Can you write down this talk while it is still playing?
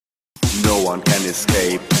no one can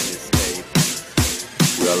escape.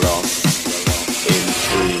 We are lost in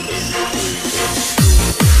dreams.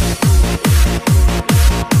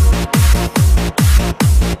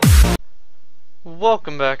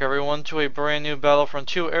 Welcome back everyone to a brand new Battlefront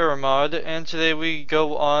 2 era mod, and today we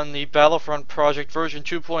go on the Battlefront Project version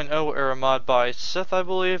 2.0 era mod by Sith, I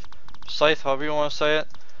believe. Scythe, however you want to say it.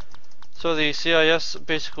 So the CIS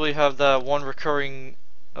basically have that one recurring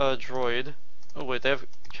droid. Oh wait, they have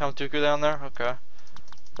Count Dooku down there? Okay.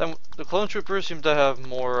 Then the clone troopers seem to have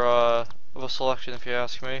more of a selection if you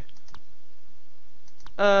ask me.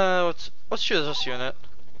 Let's choose this unit.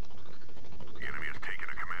 The enemy has taken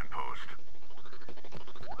a command post.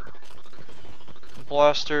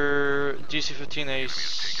 Blaster DC-15, a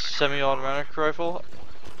semi-automatic rifle.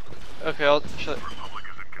 Okay,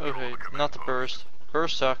 okay, not the burst.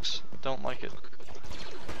 Burst sucks. Don't like it.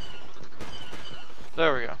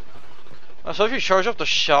 There we go. So if you charge up the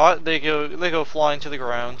shot, they go flying to the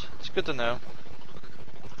ground. It's good to know.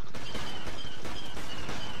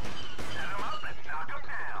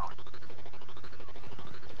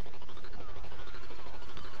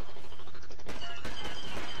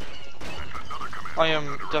 I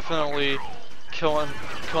am definitely killing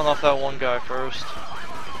off that one guy first.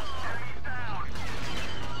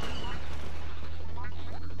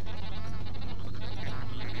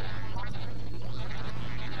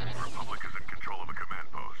 Republic is in control of a command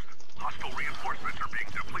post. Hostile reinforcements are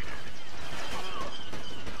being depleted.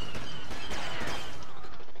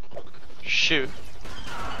 Shoot.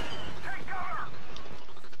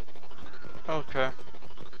 Okay.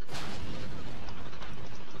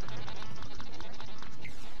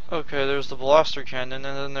 Okay, there's the blaster cannon,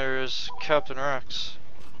 and then there's Captain Rex.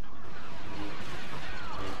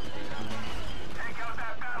 Take out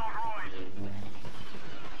that battle droid.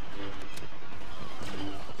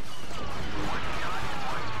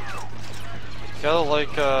 Gotta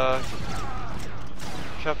like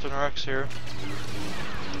Captain Rex here.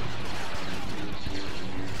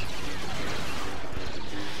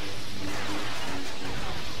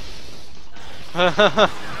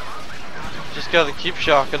 Just gotta keep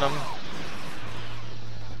shocking them.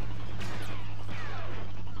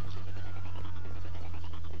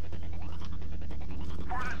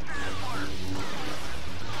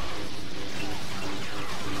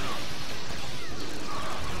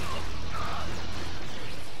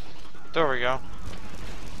 There we go.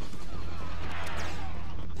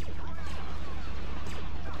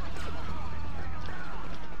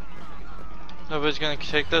 Nobody's gonna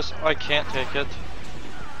take this. I can't take it.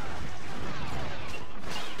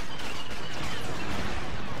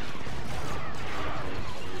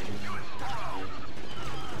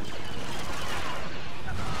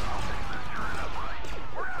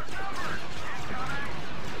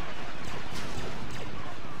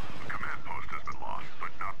 Command post has been lost,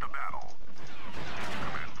 but not the battle.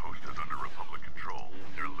 Command post is under Republic control.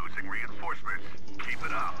 They're losing reinforcements. Keep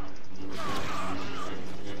it up.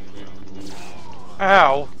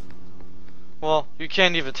 Ow! Well, you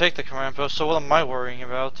can't even take the command post, so what am I worrying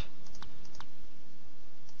about?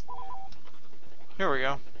 Here we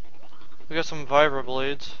go. We got some vibra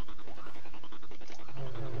blades.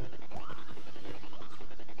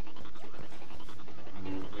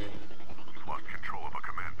 We've lost control of a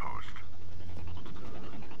command post.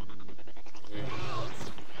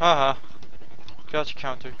 Haha. Gotcha,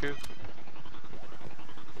 Count Dooku.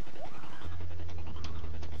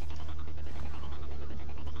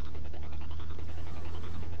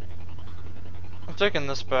 I'm taking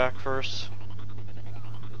this back first.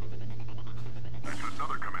 That's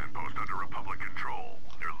another command post under Republic control.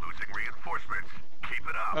 They're losing reinforcements. Keep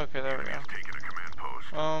it up. Okay, there we go. Taking a command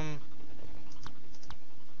post.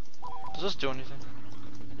 Does this do anything?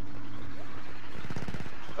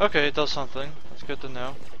 Okay, it does something. That's good to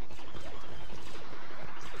know.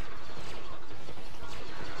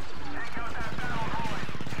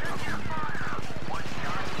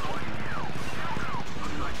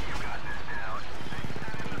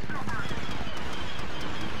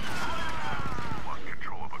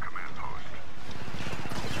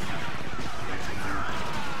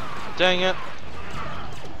 Dang it.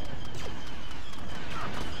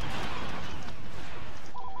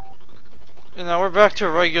 And now we're back to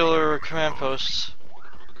regular command posts.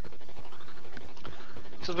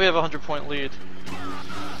 Because we have a 100-point lead.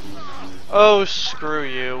 Oh, screw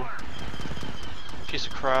you. Piece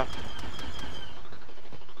of crap.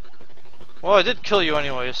 Well, I did kill you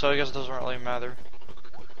anyway, so I guess it doesn't really matter.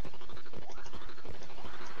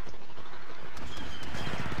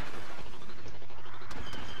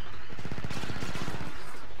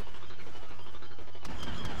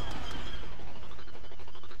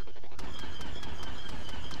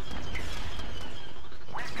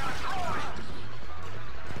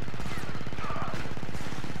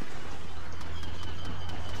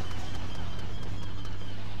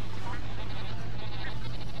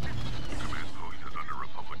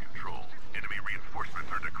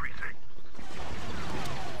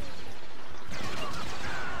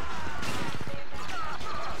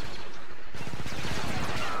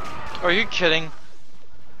 Are you kidding?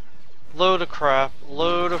 Load of crap.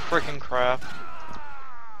 Load of freaking crap.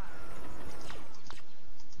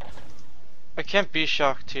 I can't be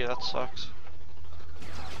shocked T, that sucks.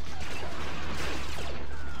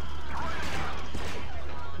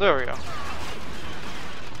 There we go.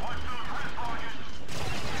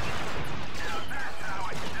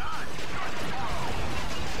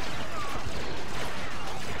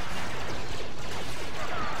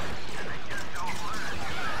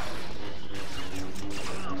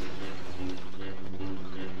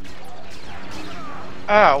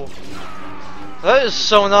 Ow. That is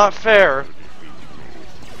so not fair.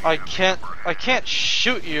 I can't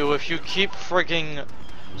shoot you if you keep frigging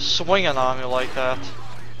swinging on me like that.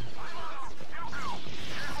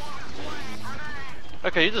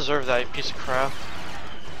 Okay, you deserve that, you piece of crap.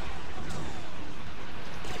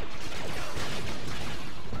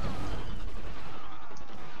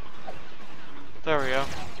 There we go.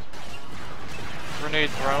 Grenade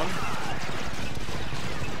thrown.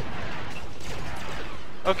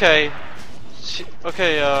 Okay.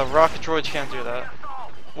 Okay, rocket droids can't do that.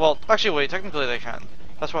 Well, actually wait, technically they can.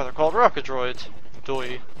 That's why they're called rocket droids.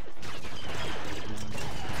 Doi.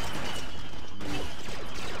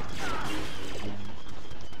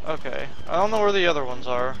 Okay, I don't know where the other ones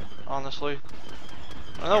are, honestly.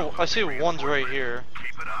 I know, I see one's right here.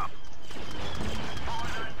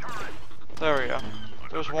 There we go.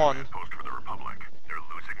 There's one.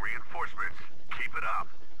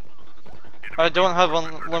 I don't have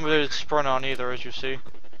unlimited sprint on either, as you see.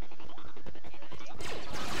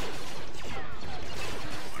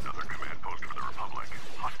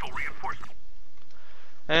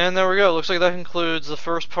 And there we go. Looks like that concludes the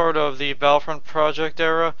first part of the Battlefront project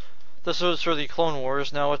era. This was for the Clone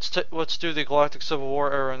Wars. Now let's do the Galactic Civil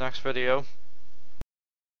War era next video.